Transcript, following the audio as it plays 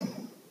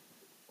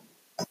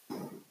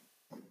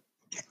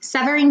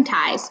Severing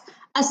ties.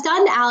 A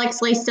stunned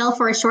Alex lay still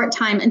for a short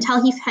time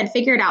until he had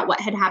figured out what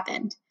had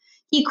happened.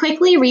 He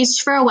quickly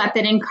reached for a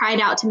weapon and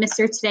cried out to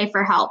Mr. Today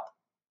for help.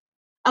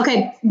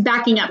 Okay,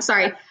 backing up,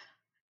 sorry.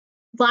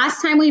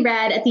 Last time we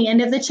read at the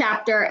end of the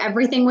chapter,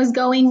 everything was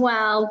going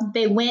well.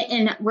 They went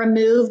and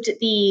removed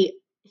the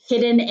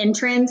hidden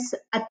entrance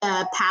at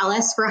the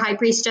palace for High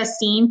Priest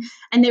Justine,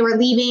 and they were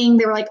leaving.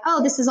 They were like,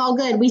 oh, this is all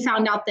good. We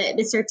found out that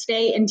Mr.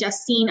 Today and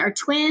Justine are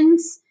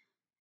twins.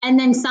 And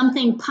then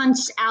something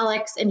punched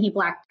Alex and he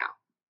blacked out.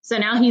 So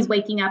now he's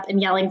waking up and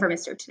yelling for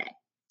Mr. Today.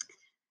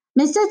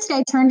 Mr.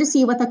 Today turned to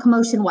see what the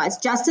commotion was,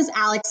 just as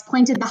Alex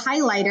pointed the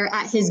highlighter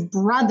at his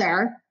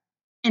brother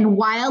and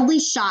wildly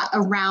shot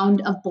a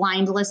round of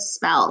blindless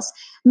spells,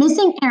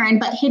 missing Aaron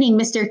but hitting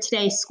Mr.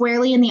 Today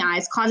squarely in the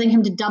eyes, causing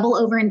him to double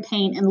over in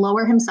pain and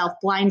lower himself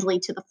blindly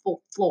to the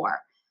floor.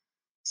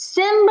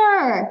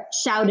 Cimber!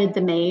 Shouted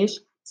the mage.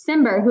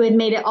 Cimber, who had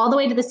made it all the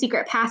way to the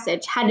secret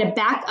passage, had to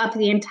back up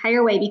the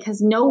entire way because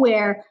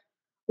nowhere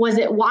was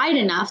it wide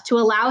enough to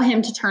allow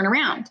him to turn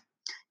around.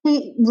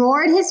 He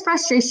roared his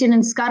frustration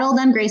and scuttled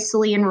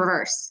ungracefully in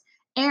reverse.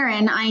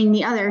 Aaron, eyeing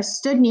the others,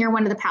 stood near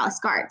one of the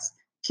palace guards.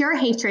 Pure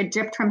hatred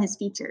dripped from his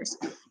features.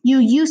 You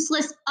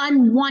useless,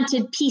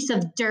 unwanted piece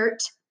of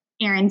dirt,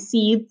 Aaron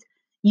seethed.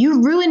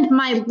 You ruined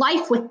my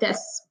life with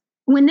this.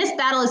 When this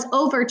battle is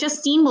over,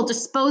 Justine will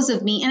dispose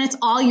of me, and it's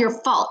all your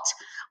fault.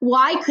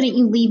 Why couldn't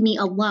you leave me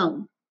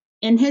alone?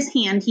 In his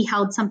hand, he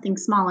held something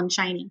small and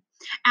shiny.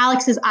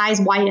 Alex's eyes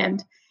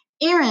widened.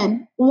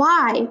 Aaron,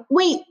 why?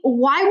 Wait,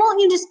 why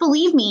won't you just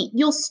believe me?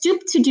 You'll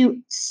stoop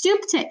to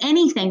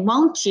anything,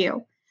 won't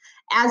you?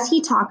 As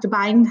he talked,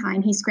 buying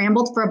time, he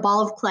scrambled for a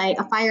ball of clay,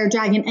 a fire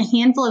dragon, a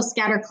handful of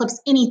scatter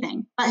clips,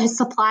 anything. But his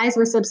supplies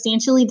were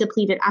substantially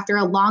depleted after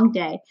a long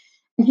day,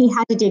 and he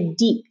had to dig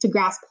deep to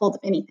grasp hold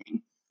of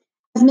anything.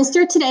 As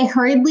Mr. Today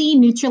hurriedly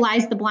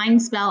neutralized the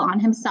blind spell on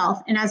himself,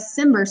 and as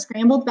Cimber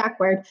scrambled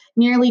backward,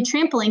 nearly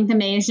trampling the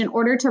mage in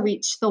order to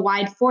reach the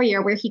wide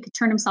foyer where he could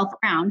turn himself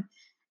around,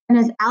 and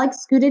as Alex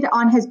scooted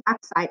on his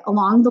backside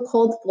along the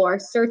cold floor,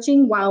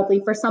 searching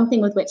wildly for something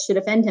with which to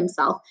defend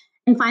himself,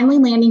 and finally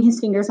landing his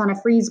fingers on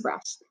a freeze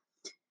brush,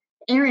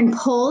 Aaron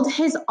pulled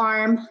his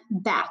arm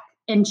back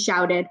and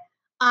shouted,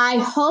 I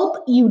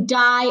hope you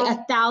die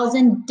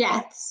 1,000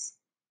 deaths.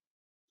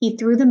 He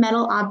threw the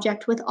metal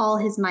object with all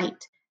his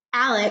might.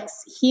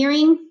 Alex,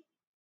 hearing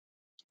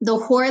the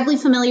horridly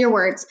familiar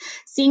words,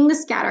 seeing the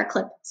scatter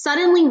clip,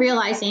 suddenly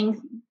realized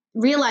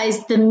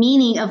the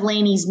meaning of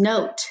Lainey's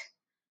note.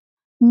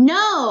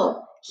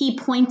 No! He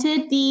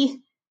pointed the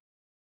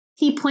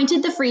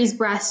freeze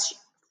brush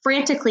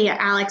frantically at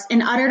Alex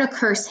and uttered a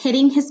curse,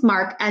 hitting his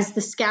mark as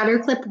the scatter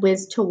clip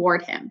whizzed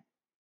toward him.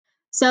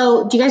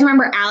 So, do you guys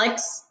remember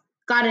Alex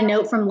got a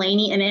note from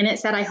Lainey and in it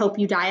said, I hope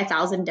you die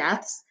 1,000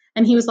 deaths?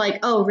 And he was like,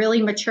 oh,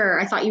 really mature.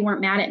 I thought you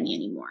weren't mad at me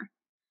anymore.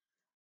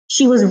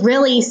 She was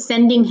really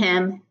sending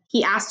him.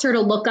 He asked her to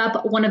look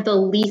up one of the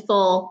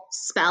lethal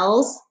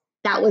spells.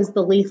 That was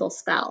the lethal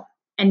spell.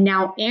 And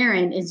now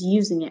Aaron is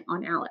using it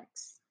on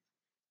Alex.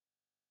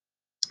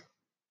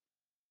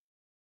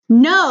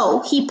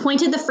 No, he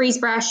pointed the freeze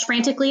brush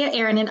frantically at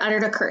Aaron and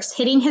uttered a curse,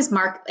 hitting his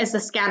mark as the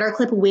scatter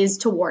clip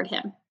whizzed toward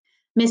him.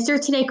 Mr.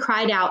 Today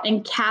cried out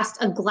and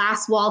cast a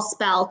glass wall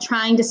spell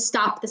trying to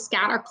stop the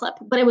scatter clip,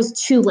 but it was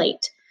too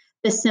late.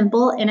 The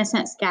simple,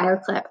 innocent scatter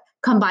clip,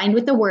 combined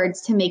with the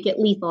words to make it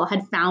lethal,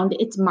 had found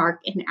its mark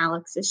in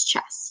Alex's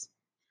chest.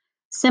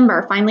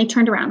 Cimber finally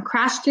turned around,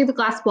 crashed through the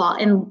glass wall,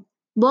 and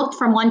looked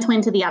from one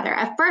twin to the other,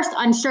 at first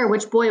unsure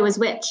which boy was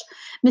which.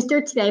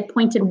 Mr. Today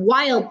pointed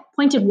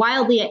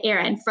wildly at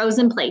Aaron,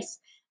 frozen place,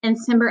 and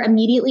Cimber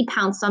immediately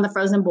pounced on the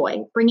frozen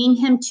boy, bringing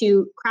him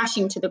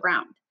crashing to the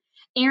ground.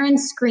 Aaron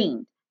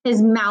screamed,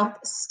 his mouth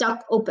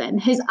stuck open,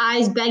 his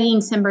eyes begging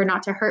Cimber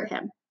not to hurt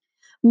him.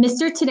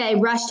 Mr. Today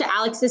rushed to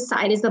Alex's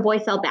side as the boy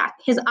fell back,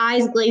 his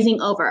eyes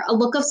glazing over, a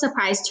look of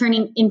surprise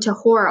turning into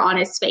horror on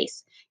his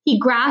face. He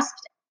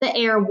grasped the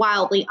air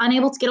wildly,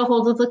 unable to get a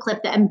hold of the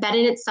clip that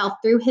embedded itself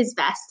through his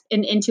vest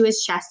and into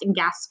his chest, and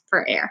gasped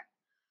for air.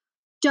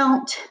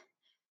 Don't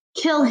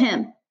kill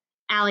him,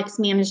 Alex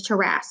managed to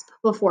rasp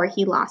before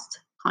he lost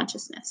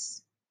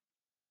consciousness.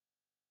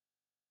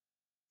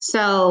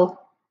 So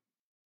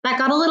that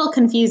got a little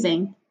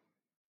confusing.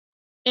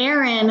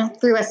 Aaron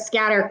threw a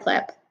scatter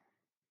clip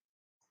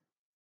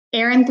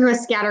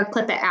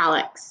at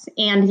Alex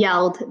and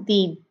yelled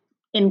the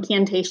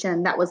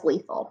incantation that was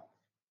lethal.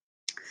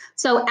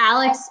 So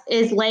Alex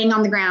is laying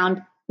on the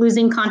ground,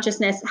 losing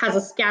consciousness,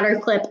 has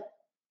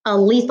a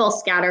lethal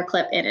scatter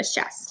clip in his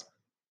chest.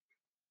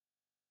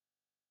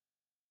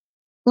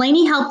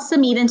 Lainey helped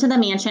Samid into the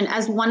mansion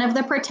as one of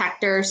the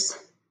protectors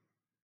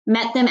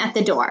met them at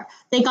the door.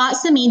 They got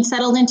Samid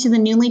settled into the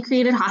newly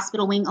created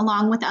hospital wing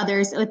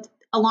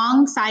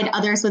alongside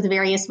others with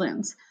various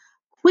wounds.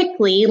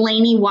 Quickly,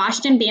 Lainey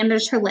washed and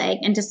bandaged her leg,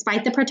 and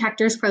despite the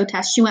protector's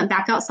protest, she went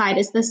back outside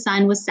as the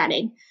sun was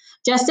setting,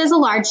 just as a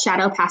large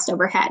shadow passed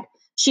overhead.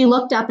 She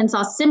looked up and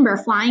saw Cimber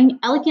flying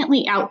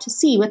elegantly out to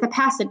sea with a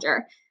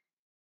passenger,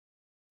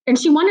 and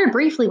she wondered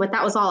briefly what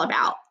that was all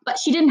about, but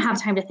she didn't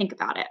have time to think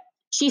about it.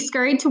 She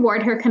scurried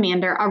toward her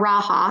commander,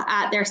 Araha,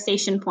 at their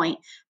station point,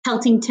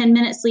 pelting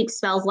 10-minute sleep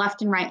spells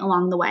left and right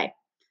along the way.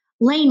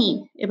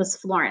 Lainey, it was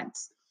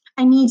Florence.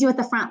 I need you at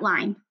the front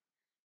line.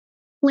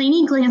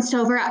 Lainey glanced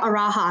over at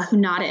Araha, who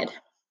nodded.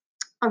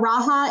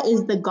 Araha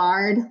is the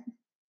guard,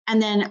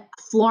 and then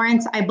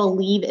Florence, I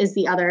believe, is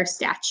the other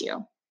statue.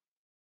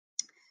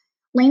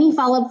 Lainey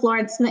followed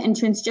Florence to the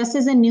entrance just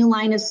as a new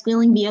line of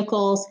squealing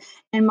vehicles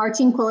and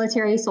marching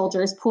Quilitary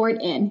soldiers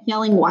poured in,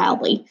 yelling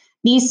wildly.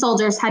 These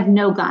soldiers had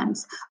no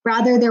guns.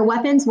 Rather, their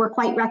weapons were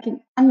quite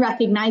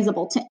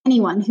unrecognizable to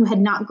anyone who had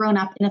not grown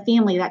up in a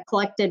family that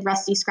collected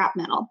rusty scrap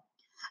metal.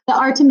 The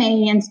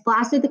Artemians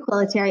blasted the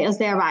Quilitary as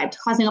they arrived,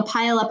 causing a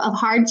pileup of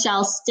hard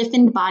shell,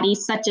 stiffened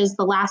bodies such as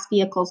the last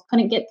vehicles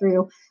couldn't get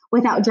through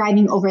without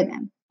driving over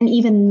them, and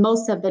even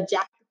most of the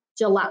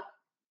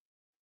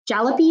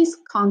jalopies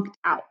conked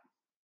out.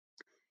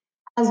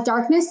 As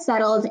darkness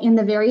settled and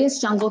the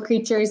various jungle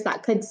creatures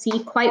that could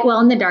see quite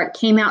well in the dark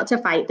came out to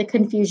fight, the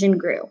confusion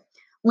grew.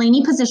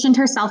 Lainey positioned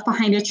herself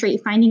behind a tree,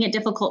 finding it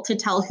difficult to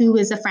tell who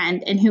was a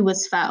friend and who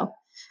was foe.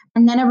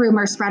 And then a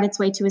rumor spread its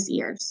way to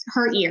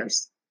her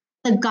ears.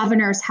 The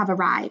governors have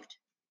arrived.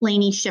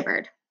 Lainey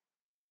shivered.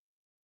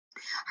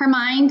 Her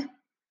mind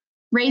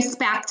raced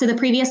back to the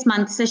previous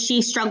months as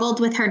she struggled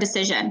with her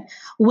decision.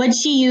 Would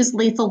she use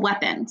lethal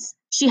weapons?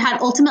 She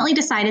had ultimately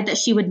decided that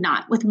she would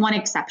not, with one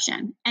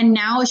exception. And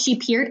now, as she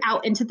peered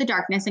out into the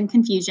darkness and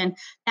confusion,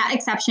 that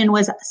exception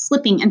was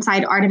slipping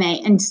inside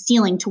Arteme and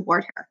stealing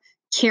toward her,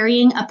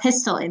 carrying a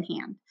pistol in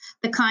hand,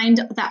 the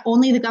kind that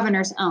only the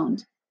governors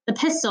owned. The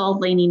pistol,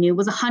 Lainey knew,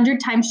 was 100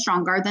 times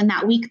stronger than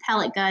that weak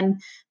pellet gun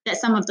that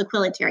some of the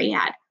Quilitary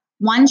had.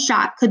 One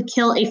shot could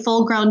kill a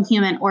full-grown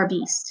human or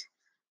beast.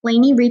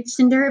 Lainey reached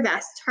into her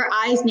vest, her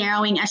eyes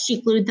narrowing as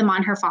she glued them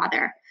on her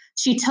father.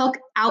 She took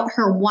out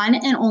her one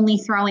and only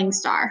throwing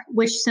star,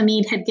 which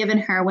Samid had given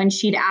her when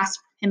she'd asked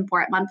him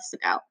for it months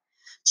ago.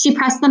 She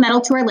pressed the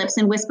metal to her lips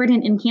and whispered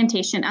an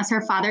incantation as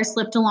her father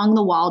slipped along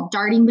the wall,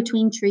 darting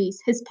between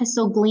trees, his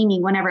pistol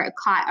gleaming whenever it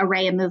caught a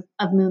ray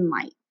of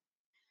moonlight.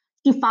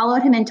 She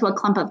followed him into a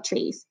clump of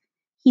trees.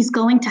 He's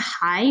going to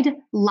hide,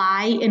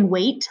 lie, and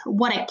wait?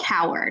 What a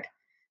coward.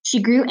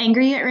 She grew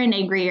angrier and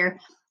angrier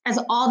as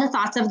all the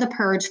thoughts of the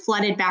purge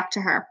flooded back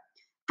to her.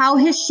 How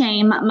his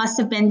shame must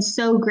have been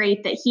so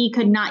great that he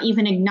could not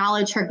even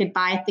acknowledge her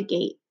goodbye at the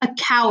gate. A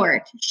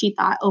coward, she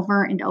thought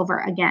over and over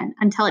again,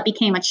 until it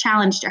became a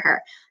challenge to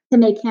her to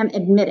make him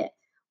admit it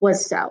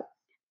was so.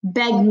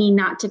 Beg me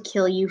not to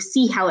kill you.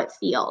 See how it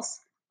feels.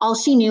 All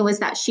she knew was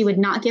that she would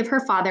not give her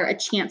father a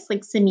chance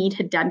like Samid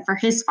had done for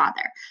his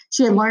father.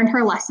 She had learned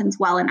her lessons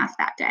well enough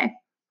that day.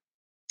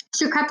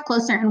 She crept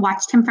closer and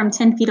watched him from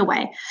 10 feet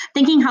away,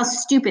 thinking how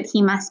stupid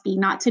he must be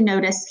not to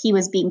notice he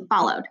was being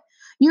followed.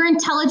 Your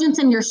intelligence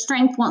and your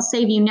strength won't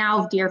save you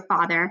now, dear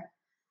father.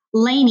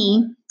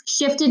 Lainey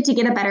shifted to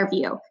get a better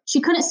view.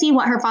 She couldn't see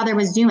what her father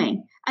was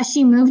doing. As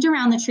she moved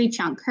around the tree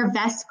trunk, her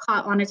vest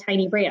caught on a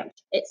tiny branch.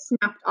 It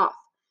snapped off.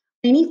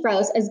 Lainey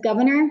froze as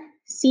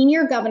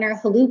Senior Governor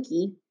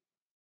Haluki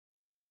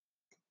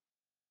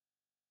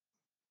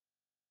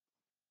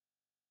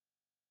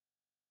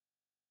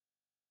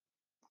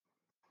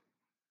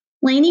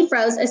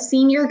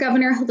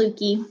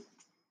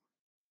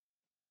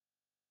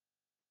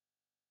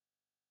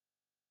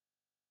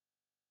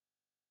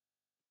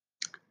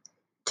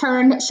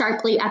turned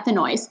sharply at the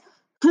noise.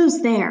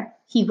 Who's there?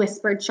 He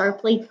whispered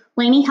sharply.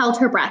 Lainey held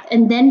her breath,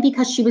 and then,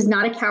 because she was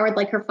not a coward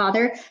like her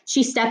father,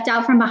 she stepped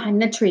out from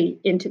behind the tree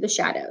into the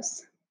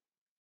shadows.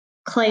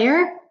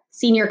 Claire?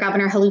 Senior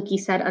Governor Haluki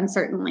said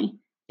uncertainly.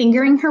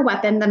 Fingering her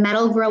weapon, the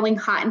metal growing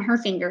hot in her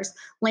fingers,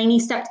 Lainey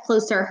stepped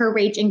closer, her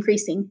rage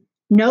increasing.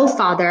 No,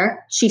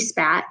 father, she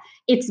spat.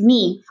 It's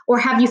me. Or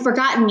have you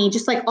forgotten me,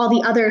 just like all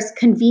the others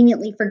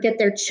conveniently forget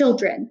their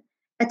children?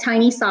 A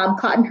tiny sob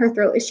caught in her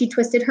throat as she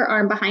twisted her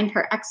arm behind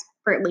her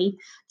expertly,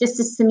 just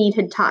as Samid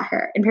had taught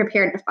her, and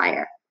prepared to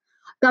fire.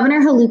 Governor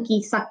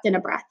Haluki sucked in a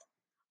breath.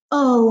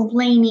 Oh,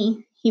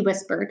 Lainey, he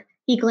whispered.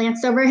 He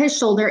glanced over his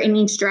shoulder in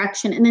each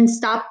direction and then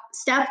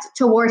stepped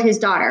toward his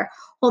daughter,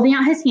 holding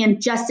out his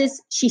hand just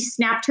as she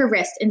snapped her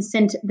wrist and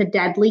sent the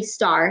deadly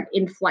star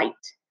in flight.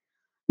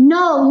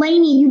 No,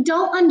 Lainey, you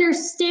don't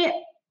understand,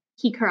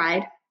 he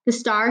cried. The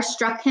star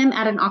struck him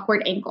at an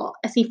awkward angle.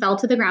 As he fell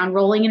to the ground,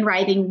 rolling and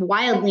writhing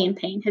wildly in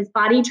pain, his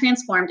body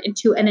transformed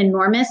into an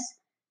enormous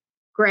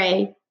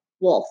gray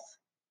wolf.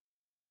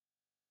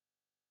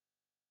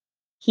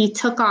 He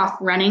took off,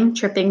 running,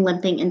 tripping,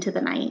 limping into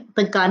the night.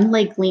 The gun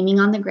lay gleaming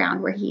on the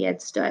ground where he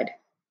had stood.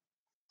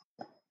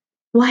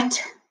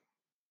 What?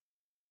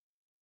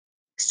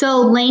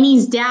 So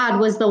Lainey's dad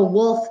was the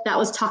wolf that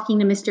was talking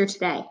to Mr.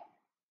 Today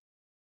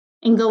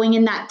and going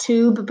in that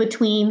tube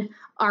between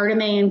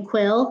Arteme and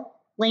Quill.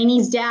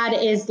 Lainey's dad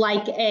is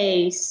like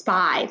a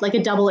spy, like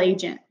a double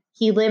agent.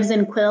 He lives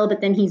in Quill, but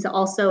then he's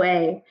also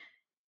a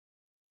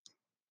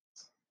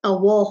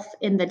wolf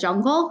in the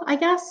jungle, I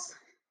guess.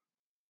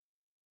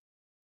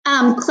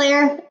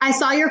 Claire, I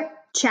saw your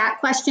chat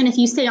question. If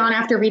you stay on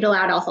after read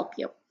aloud, I'll help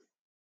you.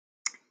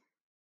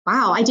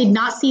 Wow, I did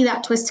not see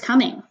that twist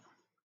coming.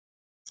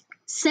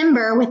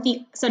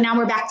 So now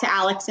we're back to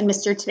Alex and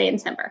Mr. Today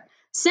and Simber.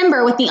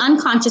 Simber, with the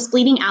unconscious,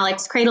 bleeding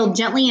Alex cradled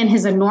gently in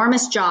his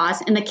enormous jaws,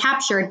 and the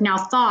captured, now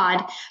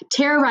thawed,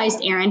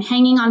 terrorized Aaron,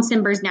 hanging on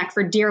Simber's neck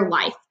for dear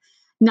life,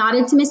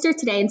 nodded to Mr.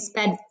 Today and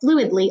sped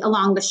fluidly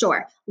along the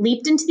shore,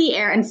 leaped into the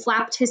air, and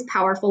flapped his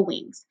powerful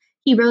wings.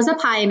 He rose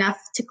up high enough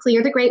to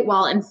clear the great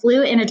wall and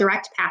flew in a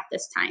direct path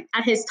this time,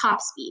 at his top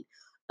speed,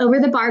 over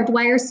the barbed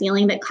wire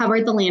ceiling that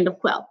covered the land of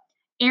Quill.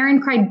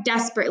 Aaron cried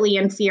desperately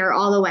in fear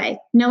all the way,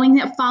 knowing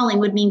that falling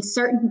would mean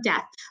certain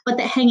death, but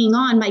that hanging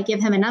on might give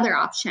him another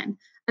option.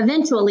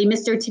 Eventually,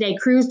 Mr. Today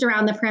cruised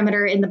around the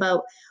perimeter in the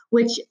boat,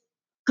 which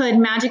could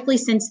magically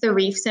sense the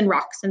reefs and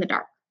rocks in the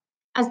dark.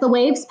 As the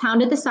waves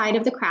pounded the side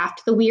of the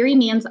craft, the weary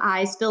man's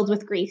eyes filled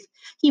with grief.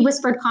 He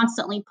whispered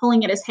constantly,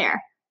 pulling at his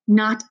hair.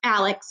 Not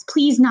Alex.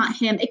 Please not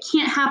him. It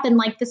can't happen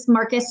like this,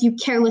 Marcus, you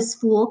careless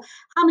fool.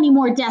 How many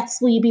more deaths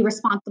will you be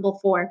responsible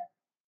for?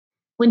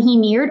 When he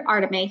neared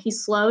Arteme, he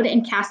slowed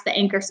and cast the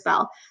anchor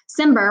spell.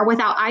 Simber,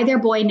 without either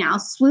boy now,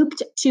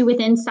 swooped to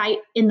within sight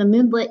in the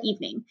moonlit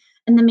evening,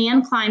 and the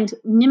man climbed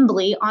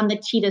nimbly on the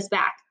cheetah's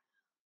back.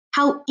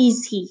 How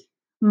is he?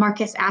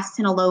 Marcus asked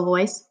in a low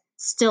voice.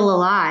 Still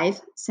alive,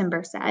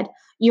 Simber said.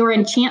 Your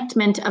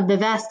enchantment of the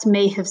vest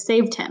may have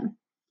saved him.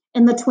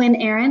 And the twin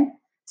Aaron?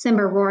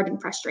 Simber roared in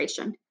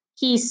frustration.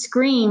 He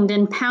screamed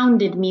and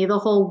pounded me the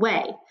whole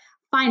way.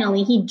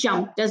 Finally, he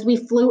jumped as we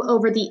flew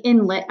over the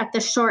inlet at the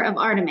shore of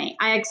Arteme.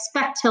 I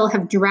expect he'll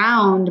have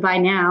drowned by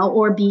now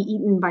or be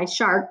eaten by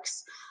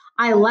sharks.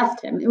 I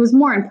left him. It was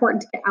more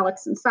important to get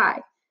Alex inside.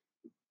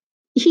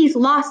 He's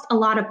lost a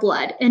lot of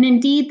blood, and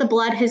indeed the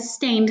blood has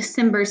stained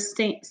Simber's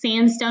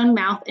sandstone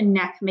mouth and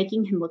neck,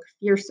 making him look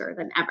fiercer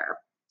than ever.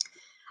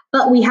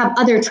 But we have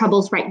other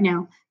troubles right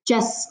now.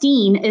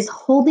 Justine is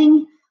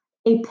holding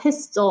a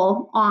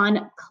pistol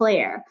on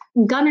Claire.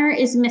 Gunnar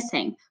is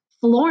missing.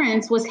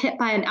 Florence was hit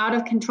by an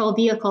out-of-control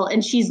vehicle,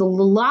 and she's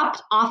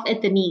lopped off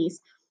at the knees.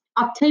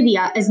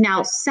 Octavia is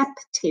now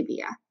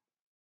Septavia.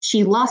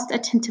 She lost a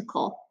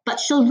tentacle, but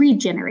she'll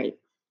regenerate.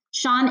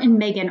 Sean and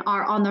Megan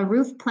are on the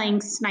roof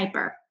playing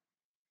sniper.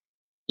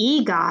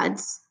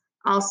 Egods,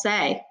 I'll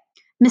say.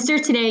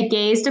 Mr. Today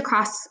gazed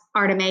across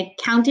Arteme,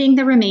 counting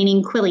the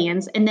remaining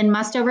Quillians, and then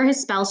mussed over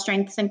his spell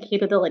strengths and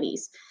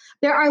capabilities.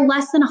 There are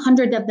less than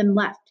 100 of them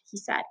left, he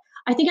said.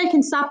 I think I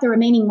can stop the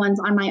remaining ones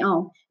on my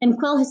own, and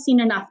Quill has seen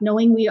enough,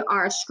 knowing we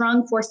are a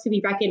strong force to be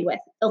reckoned with.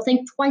 They'll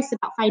think twice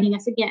about fighting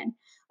us again,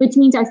 which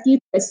means our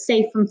future is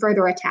safe from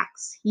further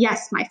attacks.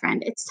 Yes, my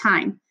friend, it's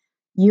time.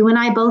 You and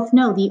I both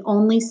know the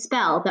only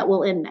spell that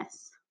will end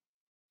this.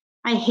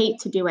 I hate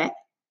to do it.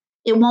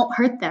 It won't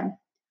hurt them.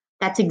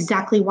 That's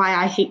exactly why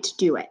I hate to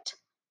do it,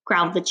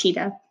 growled the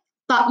cheetah.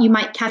 Thought you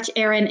might catch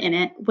Aaron in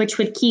it, which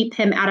would keep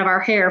him out of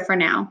our hair for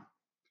now.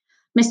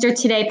 Mr.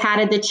 Today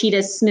patted the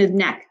cheetah's smooth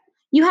neck.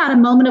 You had a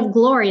moment of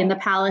glory in the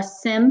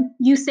palace, Sim.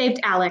 You saved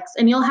Alex,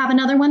 and you'll have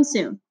another one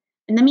soon.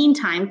 In the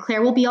meantime,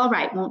 Claire will be all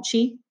right, won't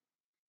she?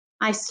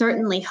 I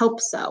certainly hope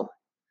so.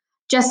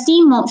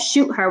 Justine won't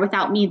shoot her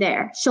without me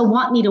there. She'll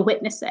want me to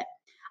witness it.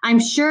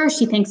 I'm sure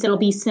she thinks it'll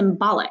be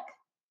symbolic.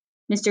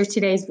 Mr.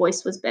 Today's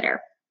voice was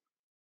bitter.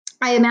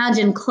 I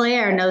imagine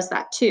Claire knows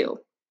that too.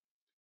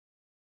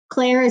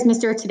 Claire is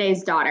Mr.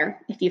 Today's daughter,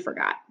 if you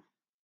forgot.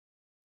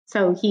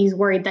 So he's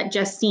worried that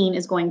Justine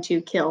is going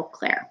to kill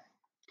Claire.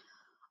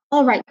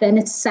 All right, then,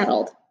 it's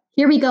settled.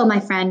 Here we go, my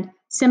friend.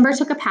 Simber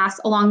took a pass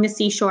along the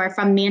seashore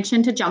from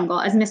mansion to jungle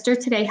as Mr.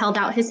 Today held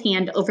out his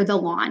hand over the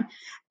lawn.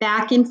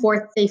 Back and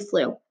forth they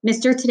flew,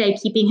 Mr. Today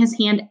keeping his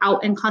hand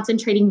out and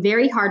concentrating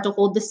very hard to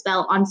hold the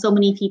spell on so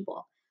many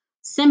people.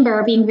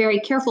 Simber being very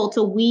careful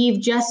to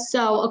weave just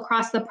so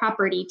across the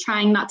property,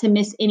 trying not to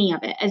miss any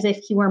of it, as if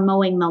he were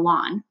mowing the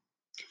lawn.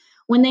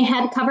 When they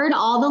had covered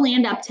all the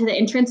land up to the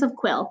entrance of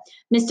Quill,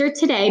 Mr.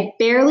 Today,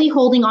 barely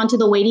holding onto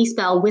the weighty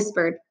spell,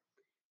 whispered,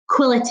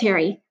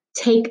 Quilletary,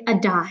 take a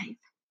dive.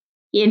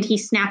 And he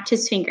snapped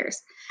his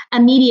fingers.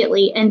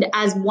 Immediately, and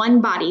as one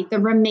body, the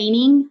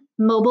remaining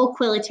mobile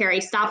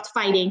Quilletary stopped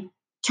fighting,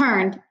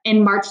 turned,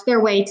 and marched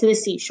their way to the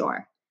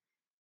seashore.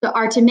 The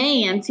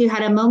Artemeans, who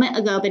had a moment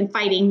ago been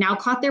fighting, now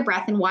caught their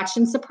breath and watched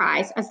in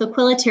surprise as the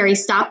Quilletary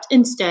stopped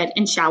and stood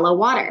in shallow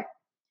water.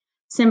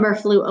 Simber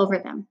flew over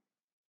them.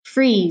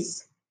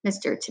 Freeze,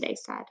 Mr. Today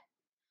said.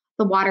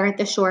 The water at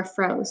the shore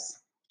froze,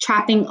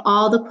 trapping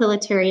all the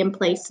Quilletary in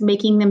place,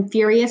 making them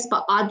furious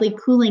but oddly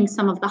cooling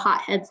some of the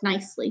hotheads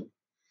nicely.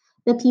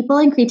 The people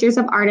and creatures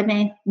of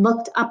Arteme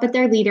looked up at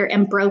their leader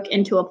and broke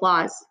into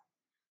applause.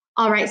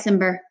 All right,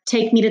 Simber,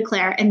 take me to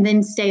Claire and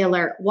then stay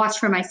alert. Watch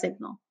for my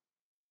signal.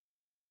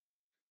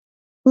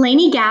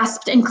 Lainey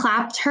gasped and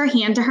clapped her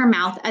hand to her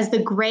mouth as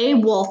the gray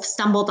wolf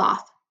stumbled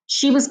off.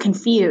 She was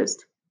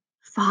confused.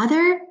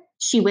 Father?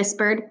 She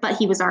whispered, but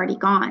he was already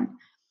gone.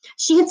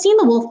 She had seen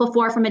the wolf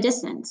before from a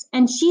distance,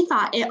 and she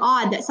thought it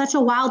odd that such a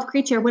wild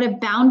creature would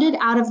have bounded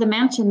out of the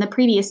mansion the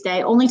previous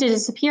day, only to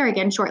disappear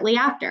again shortly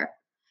after.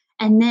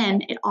 And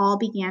then it all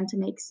began to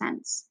make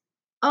sense.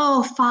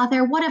 Oh,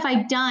 Father, what have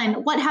I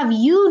done? What have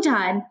you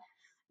done?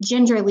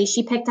 Gingerly,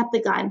 she picked up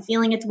the gun,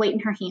 feeling its weight in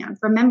her hand,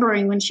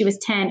 remembering when she was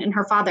 10 and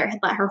her father had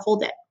let her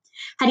hold it.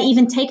 had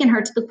even taken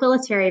her to the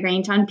quilletary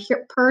range on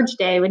purge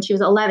day when she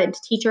was 11 to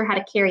teach her how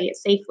to carry it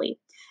safely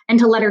and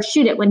to let her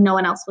shoot it when no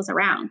one else was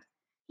around.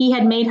 He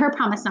had made her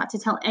promise not to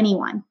tell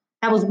anyone.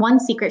 That was one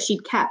secret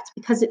she'd kept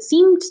because it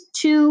seemed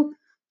too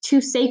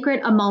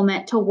sacred a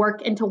moment to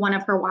work into one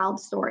of her wild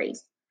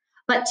stories.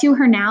 But to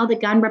her now, the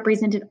gun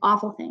represented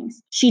awful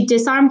things. She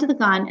disarmed the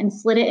gun and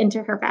slid it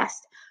into her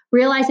vest,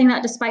 realizing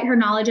that despite her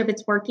knowledge of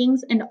its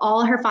workings and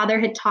all her father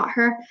had taught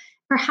her,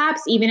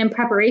 perhaps even in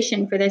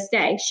preparation for this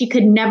day, she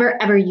could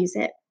never ever use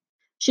it.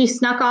 She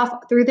snuck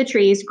off through the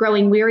trees,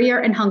 growing wearier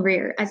and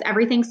hungrier as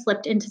everything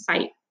slipped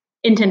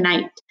into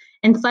night,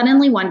 and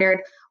suddenly wondered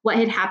what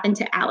had happened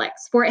to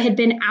Alex, for it had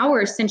been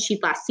hours since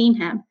she'd last seen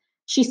him.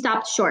 She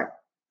stopped short.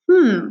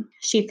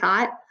 She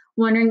thought,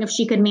 wondering if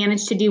she could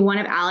manage to do one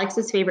of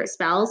Alex's favorite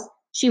spells.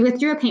 She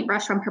withdrew a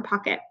paintbrush from her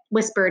pocket,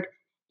 whispered,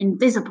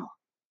 "Invisible,"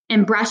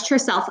 and brushed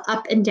herself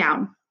up and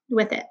down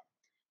with it.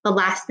 The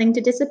last thing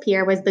to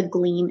disappear was the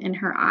gleam in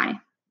her eye.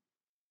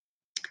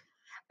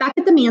 Back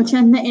at the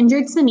mansion, the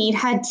injured Samid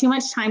had too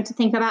much time to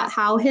think about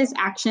how his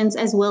actions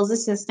as Will's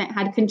assistant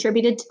had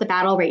contributed to the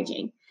battle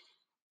raging.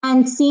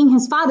 And seeing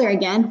his father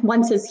again,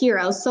 once his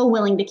hero, so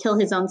willing to kill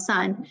his own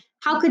son,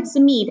 how could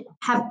Samid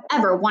have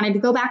ever wanted to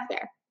go back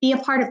there, be a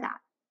part of that?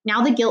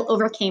 Now the guilt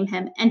overcame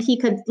him, and he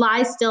could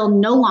lie still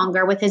no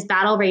longer with his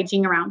battle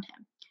raging around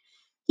him.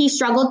 He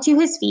struggled to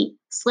his feet,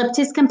 slipped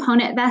his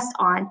component vest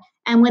on,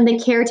 and when the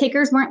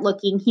caretakers weren't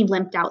looking, he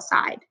limped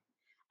outside.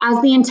 As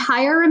the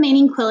entire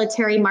remaining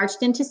quilletary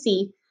marched in to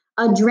see,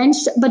 a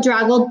drenched,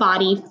 bedraggled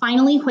body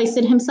finally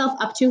hoisted himself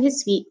up to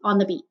his feet on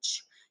the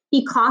beach.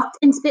 He coughed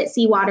and spit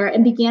seawater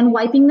and began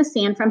wiping the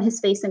sand from his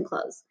face and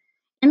clothes.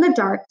 In the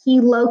dark,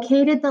 he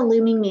located the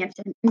looming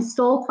mansion and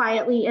stole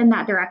quietly in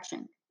that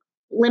direction,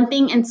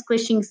 limping and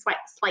squishing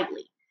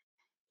slightly.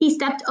 He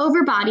stepped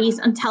over bodies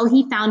until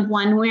he found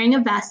one wearing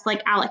a vest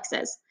like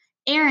Alex's.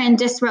 Aaron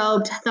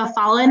disrobed the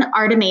fallen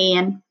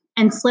Artemian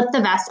and slipped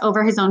the vest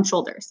over his own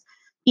shoulders,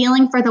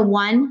 feeling for the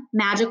one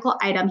magical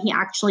item he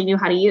actually knew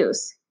how to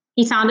use.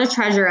 He found a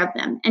treasure of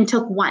them and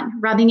took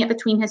one, rubbing it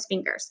between his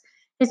fingers,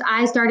 his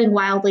eyes darting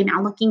wildly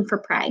now, looking for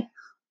prey.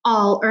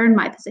 "I'll earn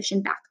my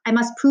position back. I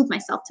must prove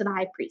myself to the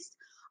high priest.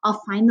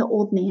 I'll find the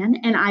old man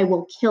and I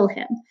will kill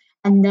him,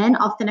 and then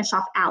I'll finish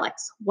off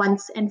Alex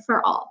once and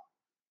for all."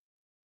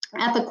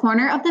 At the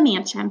corner of the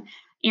mansion,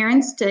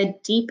 Aaron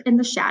stood deep in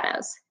the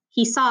shadows.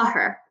 He saw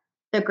her,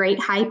 the great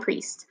high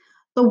priest,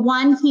 the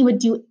one he would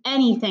do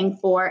anything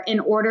for in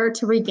order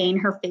to regain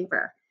her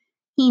favor.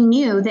 He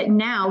knew that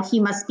now he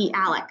must be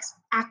Alex,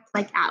 act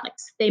like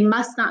Alex. They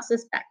must not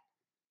suspect.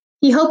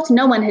 He hoped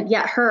no one had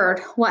yet heard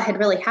what had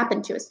really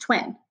happened to his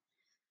twin.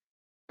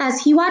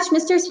 As he watched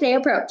Mr. Today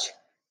approach,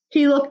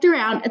 he looked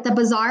around at the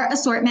bizarre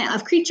assortment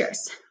of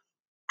creatures.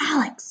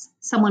 "Alex,"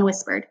 someone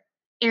whispered.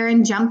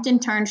 Aaron jumped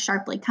and turned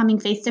sharply, coming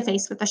face to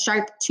face with a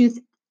sharp-toothed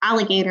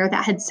alligator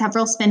that had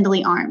several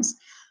spindly arms.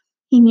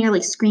 He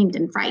nearly screamed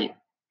in fright.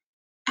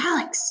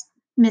 "Alex,"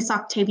 Miss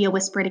Octavia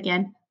whispered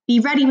again, "be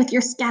ready with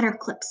your scatter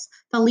clips.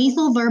 The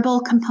lethal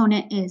verbal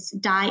component is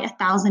die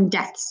 1,000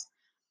 deaths.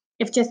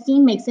 If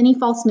Justine makes any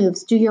false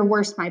moves, do your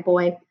worst, my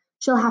boy.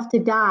 She'll have to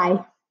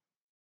die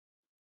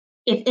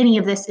if any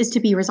of this is to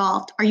be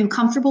resolved. Are you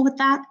comfortable with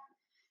that?"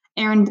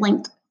 Aaron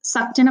blinked,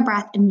 sucked in a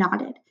breath, and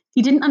nodded.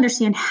 He didn't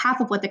understand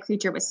half of what the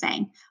creature was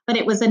saying, but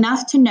it was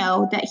enough to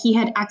know that he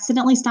had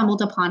accidentally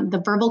stumbled upon the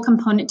verbal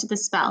component to the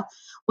spell,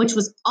 which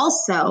was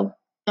also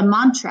the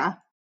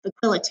mantra, the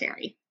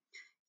quilletary.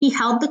 He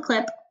held the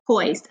clip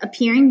poised,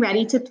 appearing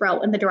ready to throw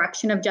in the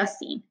direction of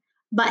Justine,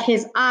 but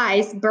his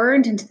eyes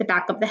burned into the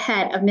back of the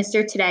head of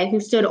Mr. Today,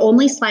 who stood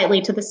only slightly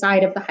to the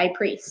side of the high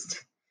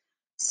priest.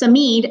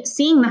 Samid,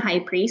 seeing the high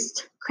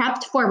priest,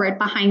 crept forward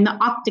behind the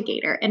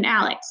octogator and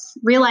Alex,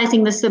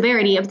 realizing the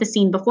severity of the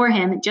scene before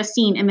him,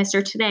 Justine and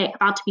Mr. Today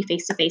about to be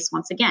face to face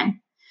once again.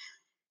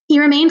 He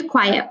remained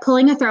quiet,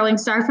 pulling a throwing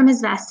star from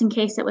his vest in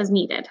case it was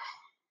needed.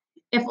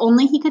 If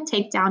only he could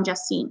take down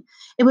Justine,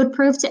 it would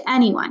prove to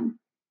everyone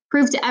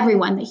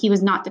that he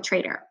was not the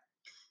traitor.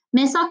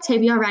 Miss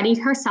Octavia readied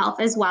herself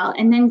as well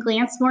and then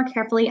glanced more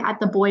carefully at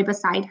the boy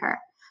beside her.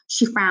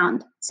 She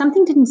frowned.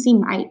 Something didn't seem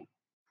right.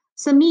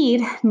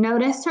 Samid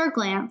noticed her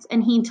glance,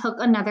 and he took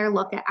another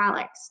look at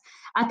Alex,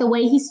 at the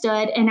way he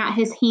stood and at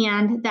his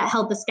hand that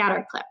held the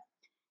scatter clip.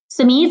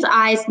 Samid's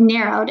eyes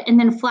narrowed and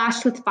then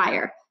flashed with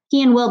fire.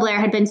 He and Will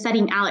Blair had been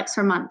studying Alex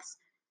for months.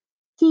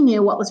 He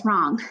knew what was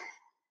wrong.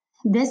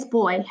 This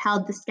boy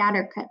held the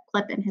scatter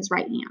clip in his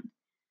right hand.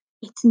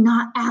 "It's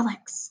not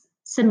Alex,"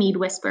 Samid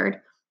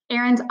whispered.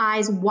 Aaron's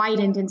eyes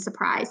widened in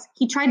surprise.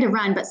 He tried to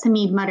run, but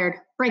Samid muttered,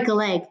 "Break a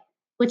leg,"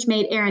 which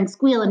made Aaron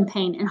squeal in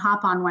pain and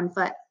hop on one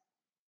foot.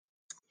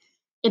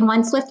 In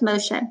one swift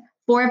motion,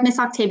 4 of Miss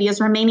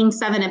Octavia's remaining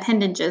 7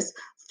 appendages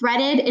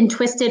threaded and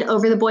twisted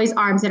over the boy's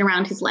arms and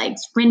around his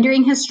legs,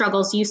 rendering his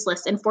struggles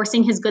useless and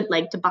forcing his good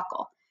leg to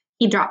buckle.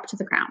 He dropped to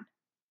the ground.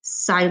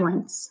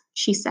 "Silence,"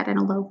 she said in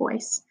a low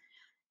voice.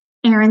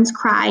 Aaron's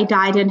cry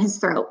died in his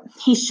throat.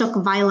 He shook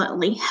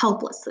violently,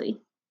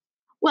 helplessly.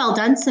 "Well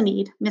done,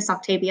 Samid," Miss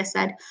Octavia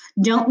said.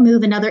 "Don't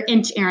move another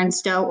inch, Aaron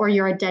Stowe, or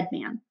you're a dead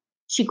man."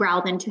 she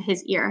growled into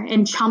his ear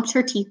and chomped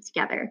her teeth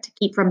together to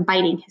keep from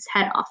biting his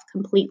head off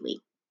completely.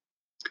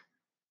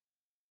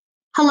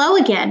 Hello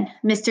again,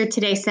 Mr.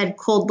 Today said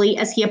coldly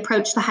as he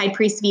approached the high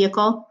priest's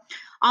vehicle.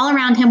 All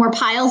around him were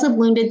piles of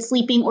wounded,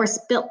 sleeping, or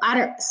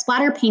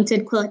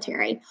splatter-painted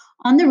Quilitari.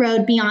 On the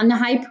road beyond the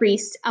high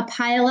priest, a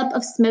pileup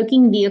of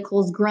smoking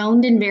vehicles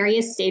groaned in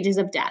various stages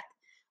of death.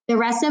 The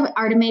rest of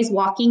Artemis'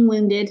 walking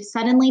wounded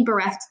suddenly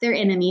bereft their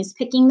enemies,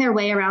 picking their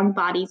way around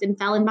bodies and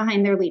fell in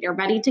behind their leader,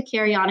 ready to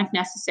carry on if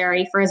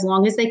necessary for as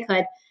long as they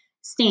could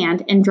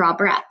stand and draw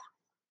breath.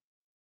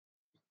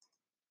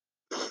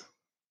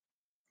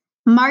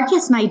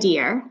 Marcus, my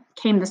dear,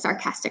 came the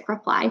sarcastic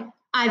reply.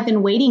 I've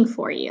been waiting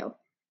for you.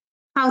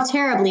 How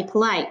terribly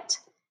polite.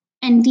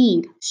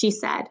 Indeed, she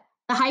said.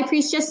 The high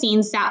priest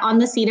Justine sat on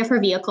the seat of her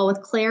vehicle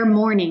with Claire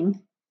mourning,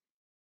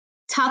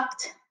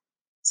 tucked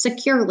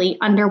securely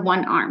under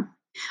one arm.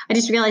 I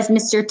just realized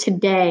Mr.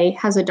 Today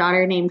has a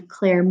daughter named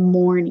Claire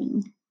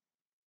Morning.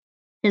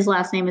 His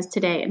last name is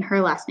Today and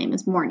her last name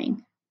is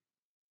Morning.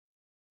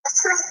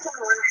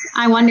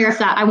 I wonder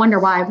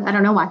why. I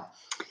don't know why.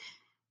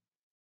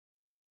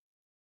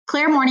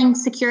 Claire Morning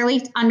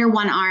securely under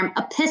one arm,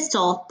 a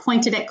pistol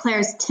pointed at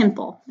Claire's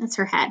temple. That's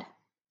her head.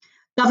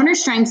 Governor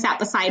Strang sat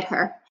beside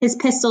her, his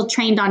pistol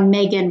trained on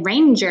Megan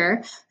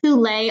Ranger, who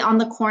lay on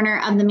the corner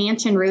of the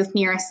mansion roof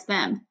nearest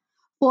them.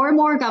 4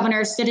 more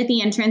governors stood at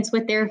the entrance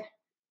with their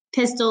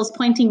pistols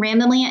pointing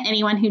randomly at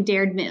anyone who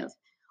dared move.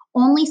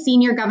 Only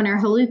Senior Governor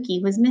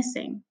Haluki was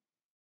missing.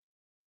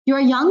 Your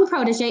young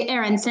protege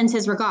Aaron sends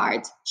his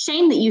regards.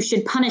 Shame that you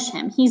should punish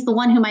him. He's the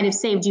one who might have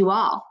saved you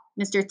all,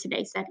 Mr.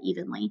 Today said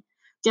evenly.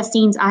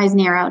 Justine's eyes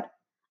narrowed.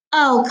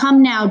 Oh,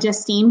 come now,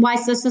 Justine. Why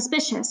so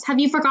suspicious? Have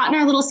you forgotten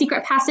our little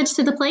secret passage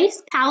to the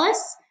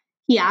palace?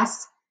 He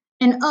asked.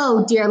 And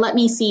oh, dear, let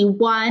me see.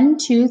 1,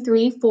 2,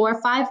 3,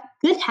 4, 5.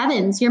 Good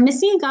heavens, you're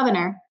missing a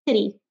governor.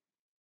 Pity.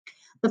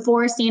 The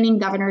 4 standing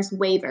governors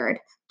wavered,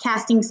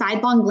 casting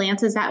sidelong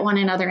glances at one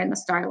another in the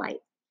starlight.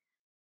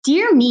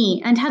 Dear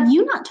me, and have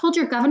you not told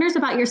your governors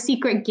about your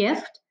secret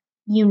gift?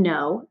 You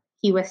know,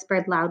 he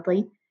whispered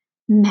loudly.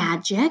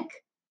 Magic?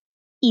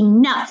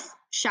 Enough,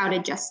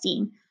 shouted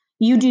Justine.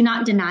 You do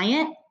not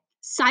deny it?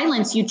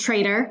 Silence, you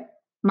traitor.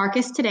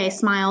 Marcus Today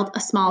smiled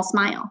a small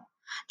smile.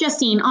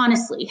 Justine,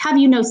 honestly, have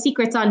you no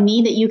secrets on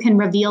me that you can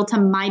reveal to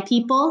my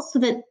people so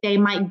that they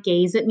might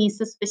gaze at me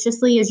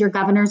suspiciously as your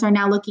governors are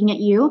now looking at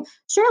you?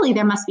 Surely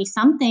there must be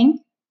something.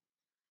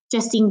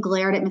 Justine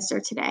glared at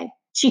Mr. Today.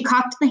 She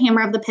cocked the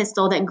hammer of the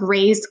pistol that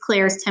grazed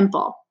Claire's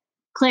temple.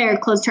 Claire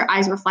closed her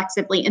eyes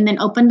reflexively and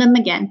then opened them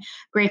again,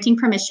 granting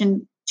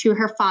permission to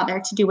her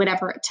father to do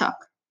whatever it took.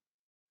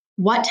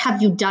 What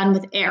have you done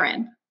with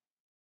Aaron?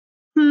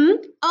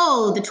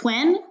 Oh, the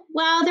twin?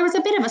 Well, there was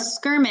a bit of a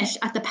skirmish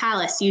at the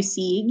palace, you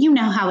see. You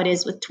know how it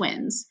is with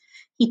twins.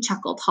 He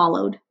chuckled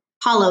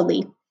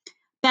hollowly.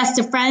 Best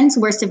of friends,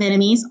 worst of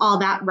enemies, all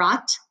that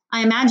rot.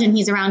 I imagine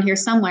he's around here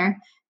somewhere.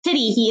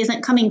 Pity he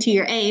isn't coming to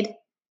your aid.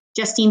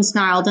 Justine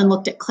snarled and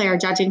looked at Claire,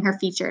 judging her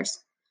features.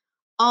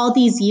 All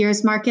these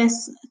years,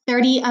 Marcus,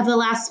 30 of the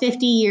last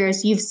 50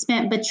 years you've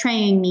spent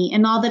betraying me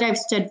and all that I've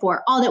stood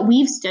for, all that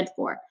we've stood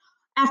for.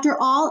 After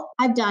all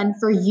I've done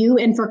for you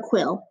and for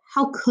Quill,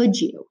 how could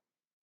you?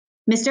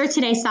 Mr.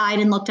 Today sighed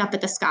and looked up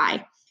at the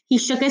sky. He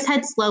shook his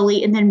head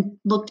slowly and then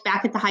looked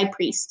back at the high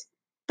priest.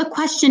 The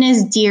question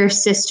is, dear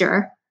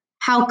sister,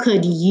 how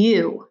could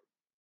you?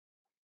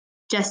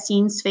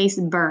 Justine's face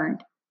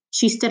burned.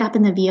 She stood up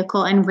in the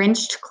vehicle and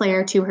wrenched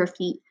Claire to her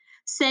feet.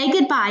 Say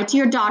goodbye to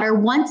your daughter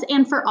once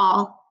and for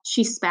all,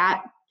 she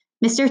spat.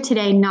 Mr.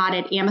 Today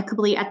nodded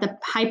amicably at the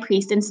high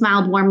priest and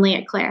smiled warmly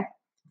at Claire.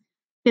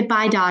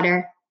 Goodbye,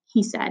 daughter,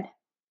 he said.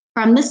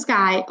 From the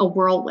sky, a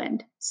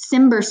whirlwind.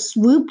 Cimber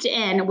swooped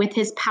in with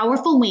his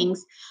powerful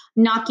wings,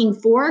 knocking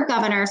 4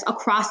 governors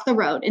across the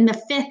road and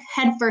the 5th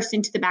headfirst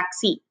into the back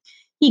seat.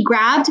 He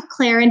grabbed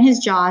Claire in his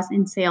jaws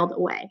and sailed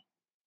away.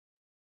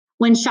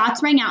 When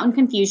shots rang out in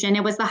confusion,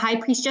 it was the high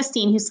priest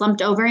Justine who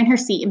slumped over in her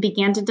seat and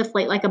began to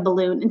deflate like a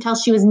balloon until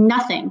she was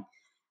nothing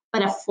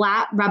but a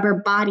flat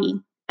rubber body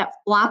that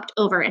flopped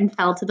over and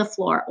fell to the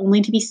floor,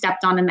 only to be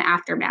stepped on in the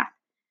aftermath.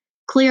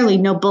 Clearly,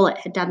 no bullet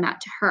had done that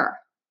to her.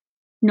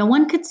 No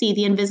one could see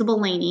the invisible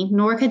Lainey,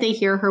 nor could they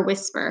hear her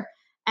whisper,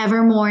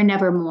 evermore,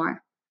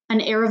 nevermore, an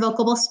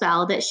irrevocable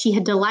spell that she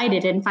had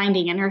delighted in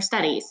finding in her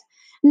studies.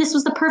 And this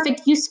was the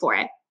perfect use for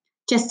it.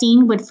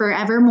 Justine would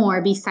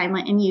forevermore be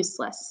silent and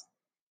useless.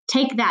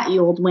 Take that,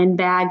 you old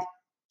windbag,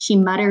 she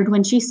muttered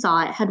when she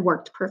saw it had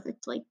worked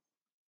perfectly.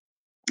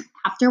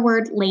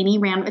 Afterward, Lainey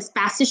ran as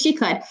fast as she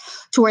could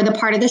toward the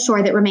part of the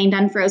shore that remained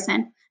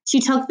unfrozen. She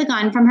took the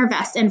gun from her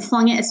vest and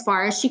flung it as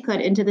far as she could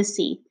into the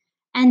sea.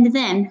 And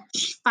then,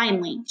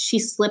 finally, she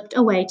slipped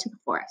away to the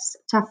forest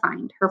to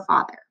find her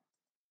father.